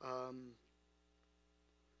 I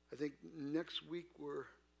think next week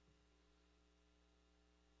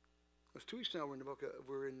it's 2 weeks now. We're in the book.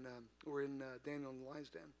 We're in Daniel in the Lion's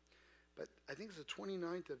Den. But I think it's the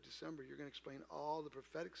 29th of December. You're going to explain all the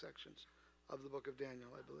prophetic sections of the book of Daniel,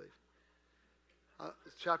 I believe.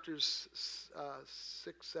 Chapters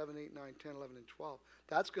 6, 7, 8, 9, 10, 11, and 12.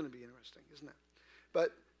 That's going to be interesting, isn't it?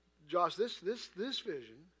 But Josh, this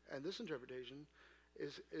vision and this interpretation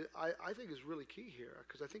I think is really key here,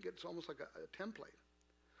 because I think it's almost like a template.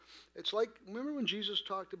 It's like, remember when Jesus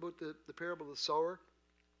talked about the parable of the sower,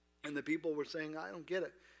 and the people were saying, I don't get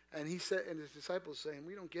it. And he said, and his disciples saying,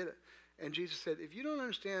 we don't get it. And Jesus said, if you don't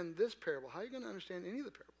understand this parable, how are you going to understand any of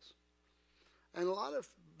the parables? And a lot of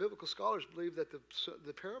biblical scholars believe that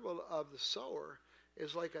the parable of the sower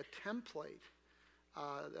is like a template,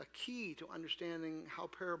 a key to understanding how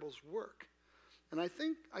parables work. And I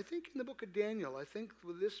think in the book of Daniel, I think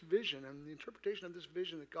with this vision and the interpretation of this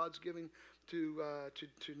vision that God's giving to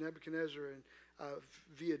Nebuchadnezzar and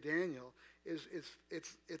via Daniel,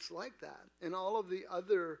 it's like that. And all of the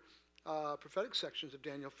other prophetic sections of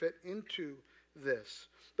Daniel fit into this.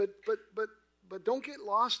 But don't get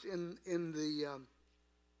lost in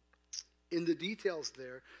the details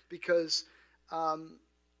there, because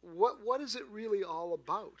what is it really all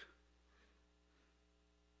about?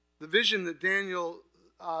 The vision that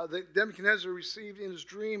that Nebuchadnezzar received in his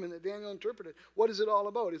dream and that Daniel interpreted, what is it all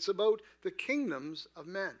about? It's about the kingdoms of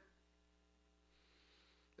men.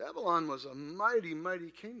 Babylon was a mighty, mighty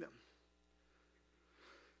kingdom.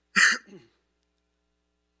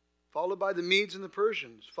 Followed by the Medes and the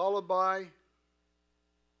Persians, followed by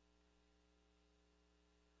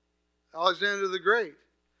Alexander the Great,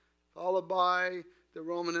 followed by the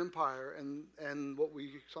Roman Empire and what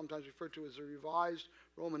we sometimes refer to as the revised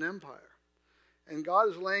Roman Empire. And God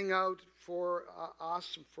is laying out for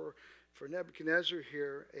us, for Nebuchadnezzar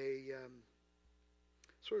here, a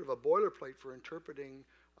sort of a boilerplate for interpreting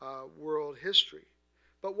world history.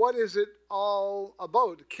 But what is it all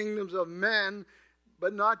about? The kingdoms of men,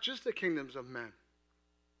 but not just the kingdoms of men.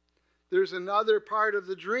 There's another part of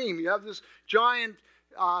the dream. You have this giant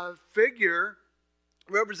figure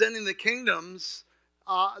representing the kingdoms,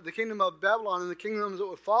 the kingdom of Babylon and the kingdoms that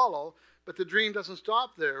would follow, but the dream doesn't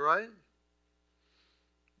stop there, right?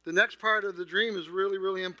 The next part of the dream is really,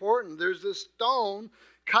 really important. There's this stone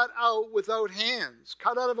cut out without hands,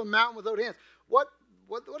 cut out of a mountain without hands. What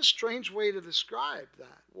a strange way to describe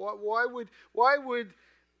that. Why would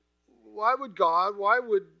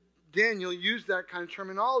Daniel use that kind of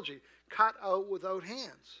terminology? Cut out without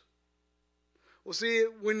hands. Well, see,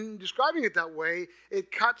 when describing it that way,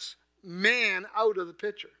 it cuts man out of the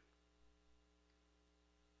picture.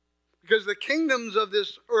 Because the kingdoms of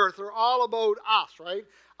this earth are all about us, right?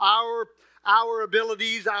 Our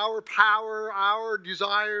abilities, our power, our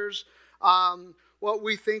desires, what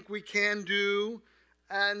we think we can do.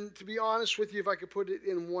 And to be honest with you, if I could put it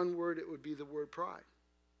in one word, it would be the word pride.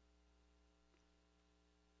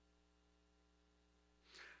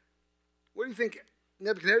 What do you think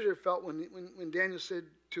Nebuchadnezzar felt when Daniel said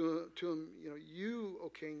to him, you, O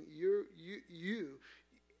king, you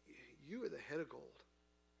are the head of gold.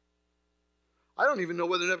 I don't even know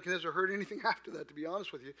whether Nebuchadnezzar heard anything after that, to be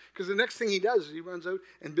honest with you, because the next thing he does is he runs out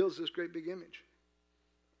and builds this great big image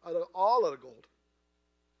out of gold.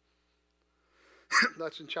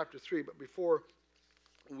 That's in chapter 3. But before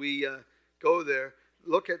we go there,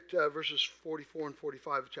 look at verses 44 and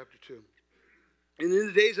 45 of chapter 2. And in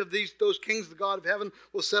the days of those kings, the God of heaven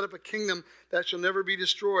will set up a kingdom that shall never be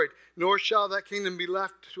destroyed, nor shall that kingdom be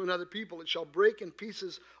left to another people. It shall break in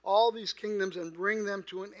pieces all these kingdoms and bring them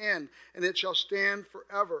to an end, and it shall stand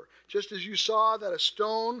forever. Just as you saw that a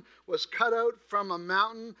stone was cut out from a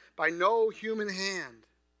mountain by no human hand,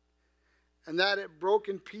 and that it broke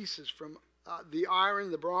in pieces from the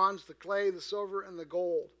iron, the bronze, the clay, the silver, and the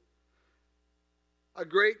gold. A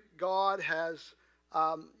great God has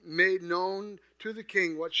made known to the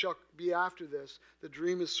king what shall be after this. The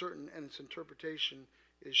dream is certain and its interpretation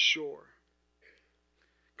is sure.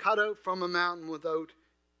 Cut out from a mountain without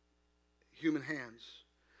human hands.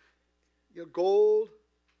 Gold,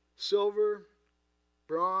 silver,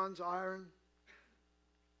 bronze, iron,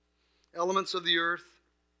 elements of the earth.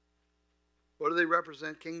 What do they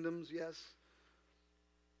represent? Kingdoms, yes.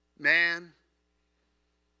 Man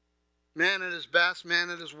at his best, man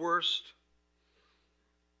at his worst.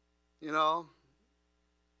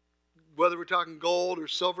 Whether we're talking gold or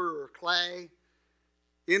silver or clay,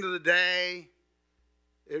 end of the day,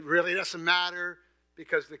 it really doesn't matter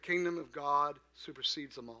because the kingdom of God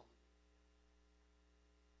supersedes them all.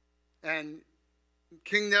 And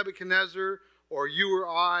King Nebuchadnezzar, or you or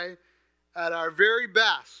I, at our very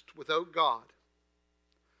best without God,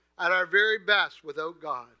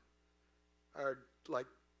 are like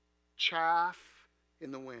chaff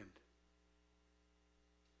in the wind.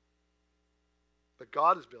 But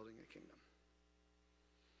God is building a kingdom.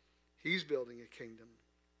 He's building a kingdom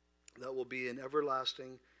that will be an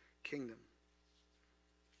everlasting kingdom.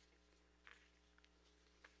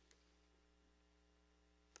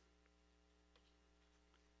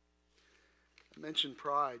 I mentioned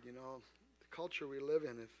pride, the culture we live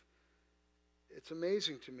in. It's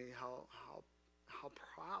amazing to me how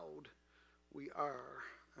proud we are.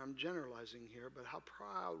 I'm generalizing here, but how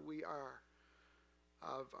proud we are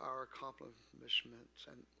of our accomplishments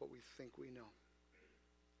and what we think we know.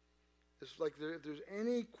 It's like if there's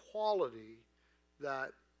any quality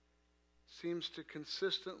that seems to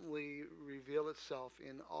consistently reveal itself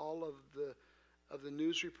in all of the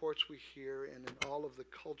news reports we hear and in all of the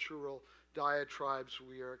cultural diatribes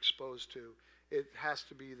we are exposed to, it has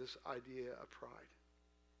to be this idea of pride.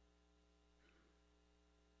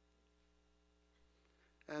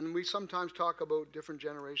 And we sometimes talk about different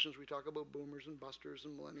generations. We talk about boomers and busters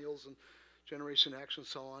and millennials and Generation X and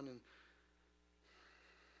so on. And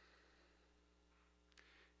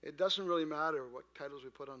it doesn't really matter what titles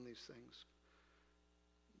we put on these things.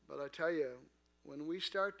 But I tell you, when we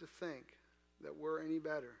start to think that we're any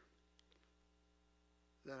better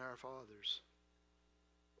than our fathers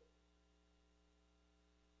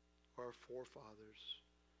or our forefathers,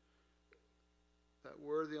 that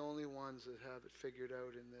we're the only ones that have it figured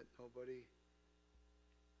out and that nobody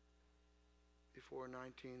before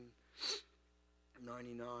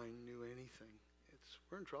 1999 knew anything.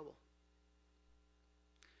 We're in trouble.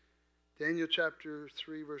 Daniel chapter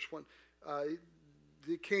 3 verse 1.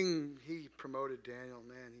 The king, he promoted Daniel.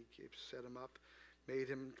 Man, he set him up,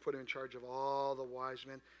 put him in charge of all the wise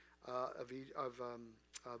men of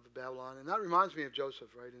Babylon. And that reminds me of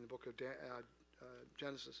Joseph, right, in the book of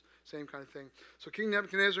Genesis, same kind of thing. So King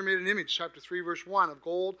Nebuchadnezzar made an image, chapter 3, verse 1, of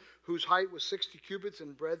gold, whose height was 60 cubits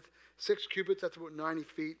and breadth 6 cubits, that's about 90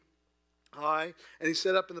 feet high. And he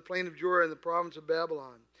set up in the plain of Dura in the province of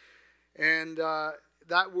Babylon. And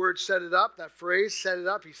that word set it up, that phrase set it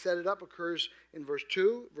up, he set it up, occurs in verse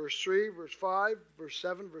 2, verse 3, verse 5, verse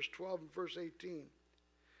 7, verse 12, and verse 18.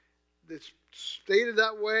 It's stated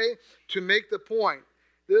that way to make the point.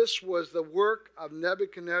 This was the work of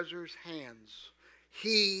Nebuchadnezzar's hands.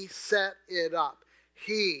 He set it up.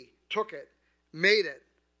 He took it, made it,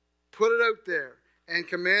 put it out there, and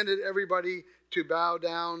commanded everybody to bow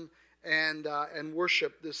down and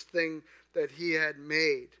worship this thing that he had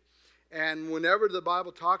made. And whenever the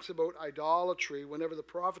Bible talks about idolatry, whenever the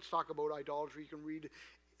prophets talk about idolatry, you can read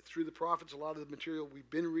through the prophets a lot of the material we've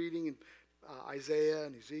been reading in Isaiah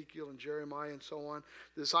and Ezekiel and Jeremiah and so on.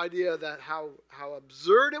 This idea that how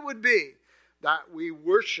absurd it would be that we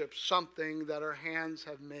worship something that our hands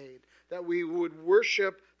have made, that we would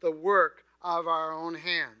worship the work of our own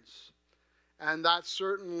hands. And that's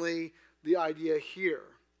certainly the idea here,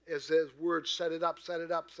 is this word set it up, set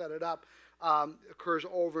it up, set it up. occurs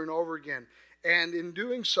over and over again. And in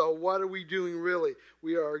doing so, what are we doing really?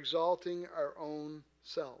 We are exalting our own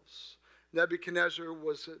selves. Nebuchadnezzar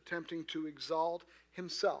was attempting to exalt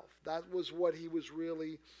himself. That was what he was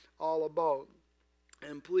really all about.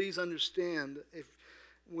 And please understand,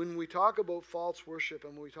 when we talk about false worship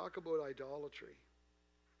and when we talk about idolatry,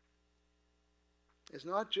 it's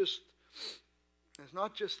not just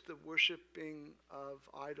the worshiping of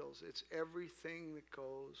idols. It's everything that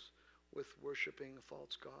goes with worshiping a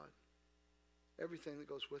false god. Everything that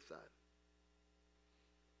goes with that.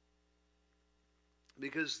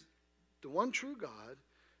 Because the one true God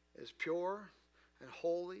is pure and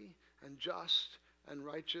holy and just and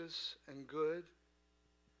righteous and good.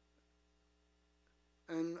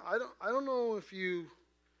 And I don't know if you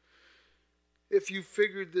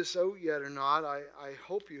figured this out yet or not. I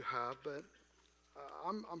hope you have, but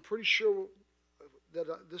I'm pretty sure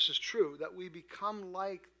that this is true, that we become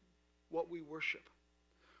like what we worship,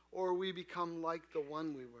 or we become like the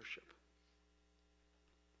one we worship.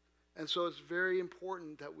 And so it's very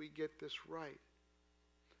important that we get this right.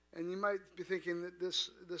 And you might be thinking that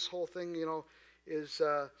this whole thing, is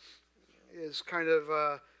kind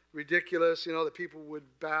of ridiculous. That people would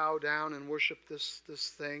bow down and worship this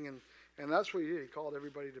thing, and that's what he did. He called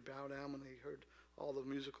everybody to bow down when they heard all the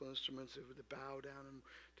musical instruments. They would bow down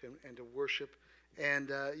and to worship. And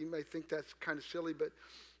you might think that's kind of silly, but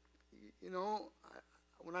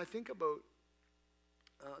when I think about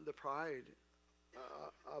the pride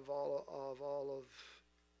of all of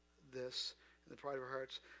this, and the pride of our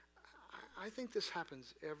hearts, I think this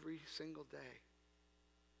happens every single day.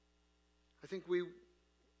 I think we,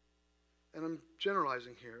 and I'm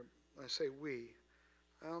generalizing here when I say we,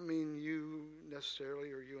 I don't mean you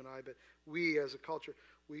necessarily or you and I, but we as a culture,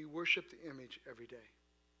 we worship the image every day.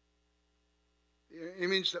 The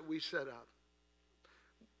image that we set up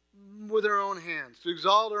with our own hands to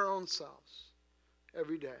exalt our own selves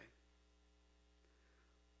every day.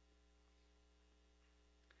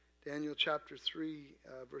 Daniel chapter 3,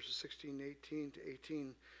 verses 16 and 18 to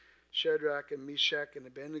 18. Shadrach and Meshach and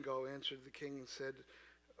Abednego answered the king and said,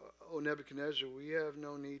 O Nebuchadnezzar, we have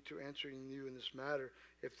no need to answer you in this matter.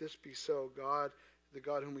 If this be so, God, the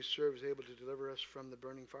God whom we serve, is able to deliver us from the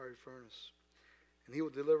burning fiery furnace. And he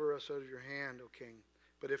will deliver us out of your hand, O king.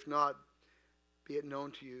 But if not, be it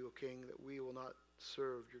known to you, O king, that we will not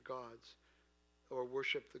serve your gods or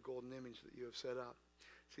worship the golden image that you have set up.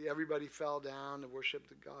 See, everybody fell down to worship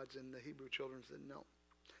the gods, and the Hebrew children said no.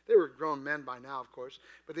 They were grown men by now, of course,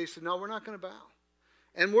 but they said, no, we're not going to bow.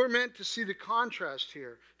 And we're meant to see the contrast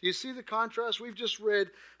here. Do you see the contrast? We've just read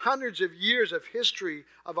hundreds of years of history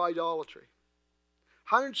of idolatry.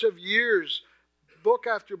 Hundreds of years, book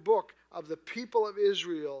after book, of the people of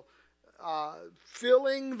Israel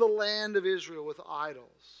filling the land of Israel with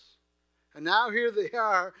idols. And now here they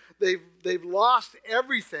are, they've lost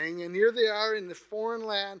everything, and here they are in the foreign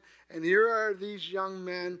land, and here are these young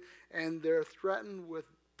men, and they're threatened with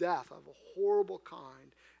death of a horrible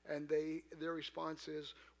kind, and their response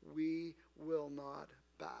is, we will not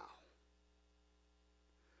bow.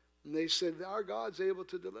 And they said, our God's able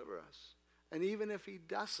to deliver us. And even if he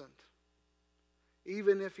doesn't,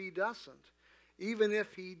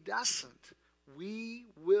 we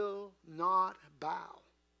will not bow.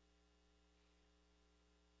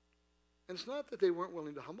 And it's not that they weren't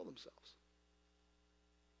willing to humble themselves.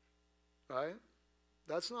 Right?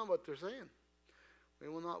 That's not what they're saying. We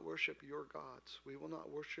will not worship your gods. We will not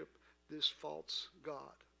worship this false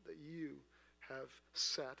God that you have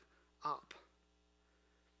set up.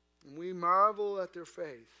 And we marvel at their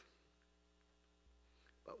faith.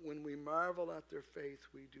 But when we marvel at their faith,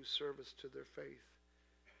 we do service to their faith.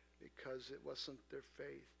 Because it wasn't their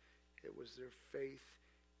faith. It was their faith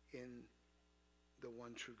in the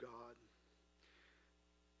one true God.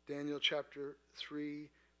 Daniel chapter 3,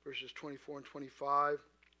 verses 24 and 25.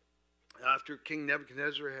 After King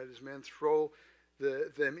Nebuchadnezzar had his men throw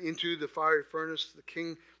them into the fiery furnace, the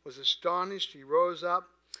king was astonished. He rose up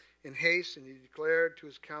in haste and he declared to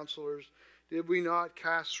his counselors, did we not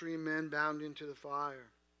cast 3 men bound into the fire?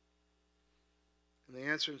 And they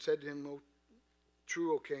answered and said to him,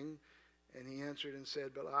 true, O king. And he answered and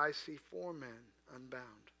said, but I see 4 men unbound.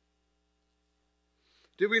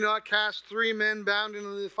 Did we not cast 3 men bound into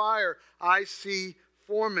the fire? I see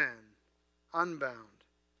 4 men unbound,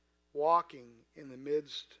 walking in the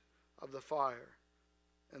midst of the fire,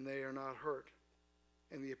 and they are not hurt.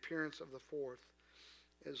 And the appearance of the 4th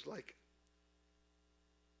is like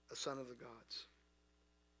a son of the gods.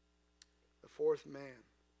 The 4th man.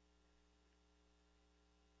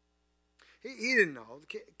 He didn't know.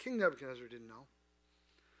 King Nebuchadnezzar didn't know.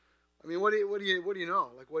 I mean, what do you know?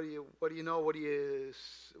 Like, what do you know? What do you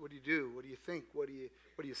do? What do you think? What do you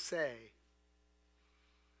say?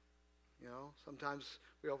 You know, sometimes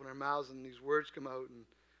we open our mouths and these words come out, and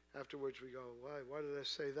afterwards we go, why did I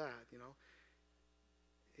say that? You know,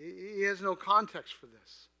 he has no context for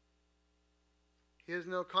this. He has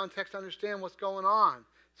no context to understand what's going on.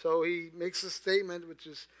 So he makes a statement which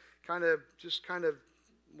is kind of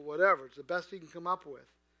whatever. It's the best he can come up with.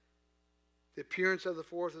 The appearance of the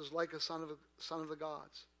fourth is like a son of the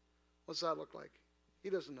gods. What's that look like? He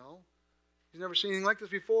doesn't know. He's never seen anything like this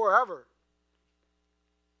before, ever.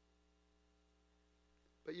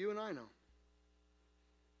 But you and I know.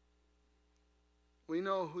 We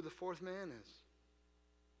know who the fourth man is.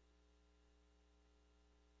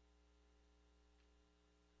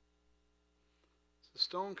 It's the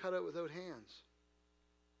stone cut out without hands.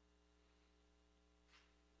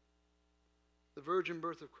 The virgin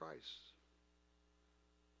birth of Christ.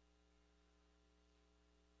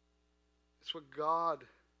 It's what God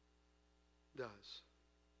does.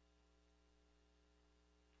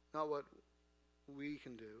 Not what we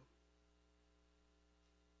can do.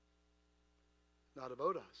 Not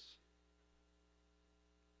about us.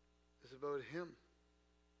 It's about Him.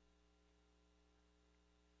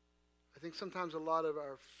 I think sometimes a lot of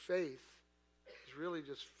our faith is really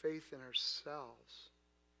just faith in ourselves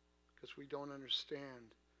because we don't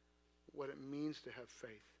understand what it means to have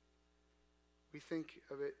faith. We think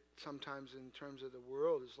of it sometimes in terms of the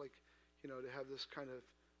world as like, to have this kind of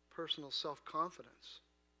personal self-confidence.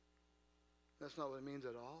 That's not what it means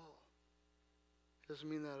at all. It doesn't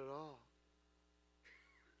mean that at all.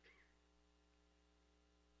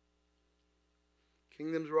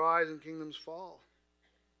 Kingdoms rise and kingdoms fall.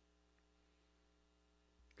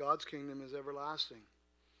 God's kingdom is everlasting.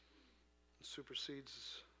 It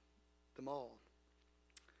supersedes them all.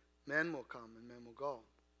 Men will come and men will go.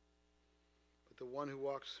 But the one who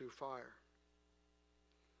walks through fire,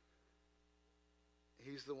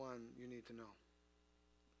 he's the one you need to know.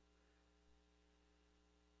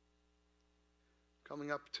 Coming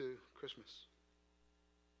up to Christmas,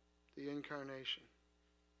 the incarnation.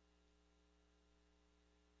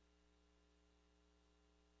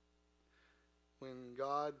 When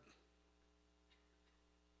God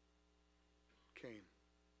came,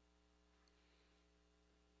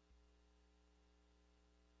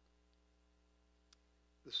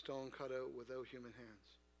 the stone cut out without human hands,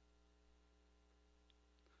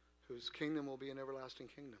 whose kingdom will be an everlasting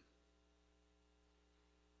kingdom.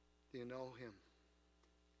 Do you know Him?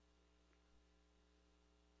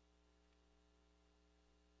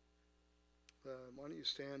 Why don't you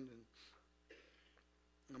stand, and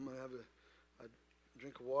I'm going to have a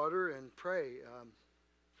drink of water and pray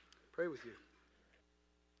with you.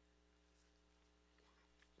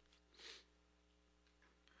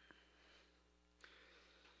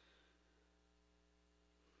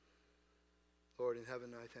 Lord in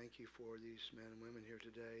heaven, I thank you for these men and women here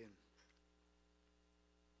today and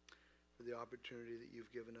for the opportunity that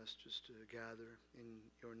you've given us just to gather in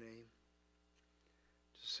your name,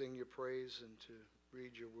 to sing your praise and to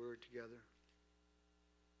read your word together.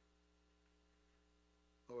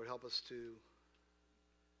 Lord, help us to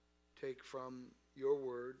take from your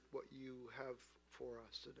word what you have for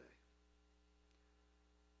us today.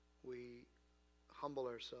 We humble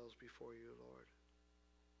ourselves before you, Lord.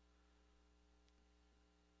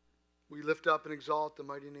 We lift up and exalt the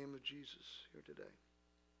mighty name of Jesus here today.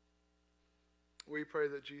 We pray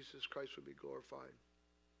that Jesus Christ would be glorified.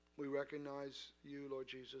 We recognize you, Lord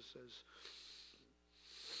Jesus, as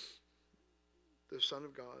the Son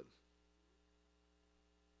of God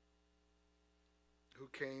who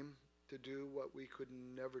came to do what we could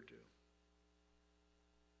never do,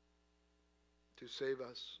 to save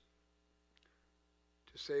us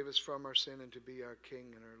from our sin and to be our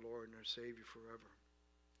King and our Lord and our Savior forever.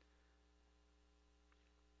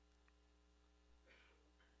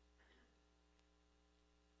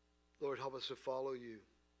 Lord, help us to follow you.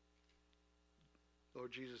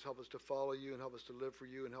 Lord Jesus, help us to follow you and help us to live for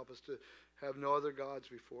you and help us to have no other gods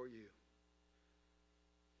before you.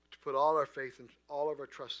 To put all our faith and all of our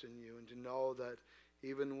trust in you and to know that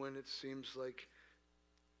even when it seems like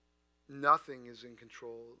nothing is in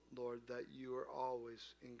control, Lord, that you are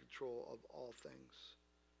always in control of all things.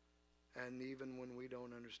 And even when we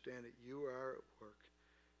don't understand it, you are at work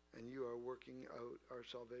and you are working out our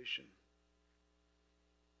salvation.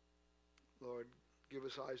 Lord, give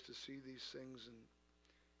us eyes to see these things and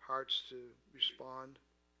hearts to respond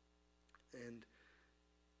and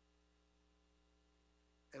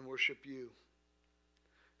worship you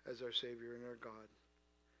as our Savior and our God.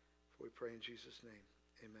 For we pray in Jesus' name.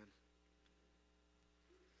 Amen.